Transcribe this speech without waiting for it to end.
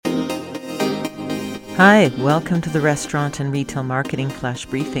Hi, welcome to the Restaurant and Retail Marketing Flash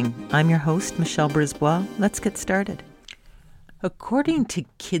Briefing. I'm your host, Michelle Brisbois. Let's get started. According to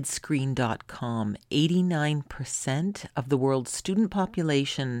Kidscreen.com, 89% of the world's student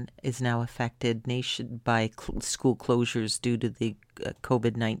population is now affected by school closures due to the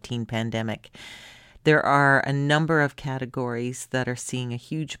COVID-19 pandemic. There are a number of categories that are seeing a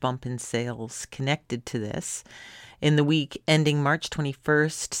huge bump in sales connected to this. In the week ending March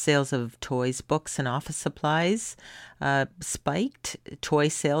 21st, sales of toys, books, and office supplies spiked. Toy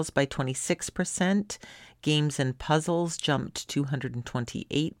sales by 26%. Games and puzzles jumped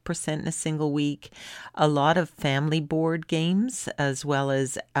 228% in a single week. A lot of family board games, as well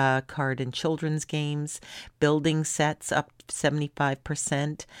as card and children's games. Building sets up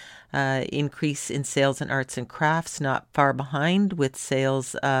 75%. Increase in sales in arts and crafts, not far behind, with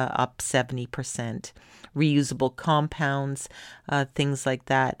sales up 70%. Reusable compounds, things like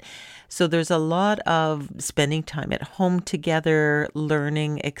that. So there's a lot of spending time at home together,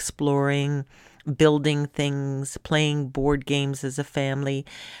 learning, exploring, building things, playing board games as a family.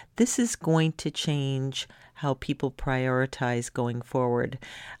 This is going to change how people prioritize going forward.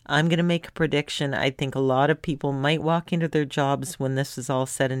 I'm going to make a prediction. I think a lot of people might walk into their jobs when this is all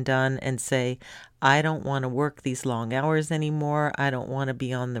said and done and say, I don't want to work these long hours anymore. I don't want to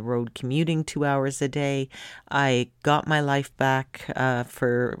be on the road commuting 2 hours a day. I got my life back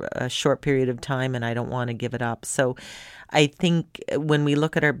for a short period of time and I don't want to give it up. So I think when we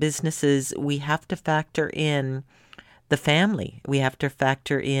look at our businesses, we have to factor in the family. We have to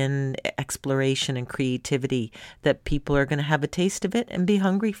factor in exploration and creativity, that people are going to have a taste of it and be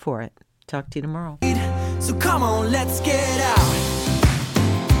hungry for it. Talk to you tomorrow. So come on, let's get out.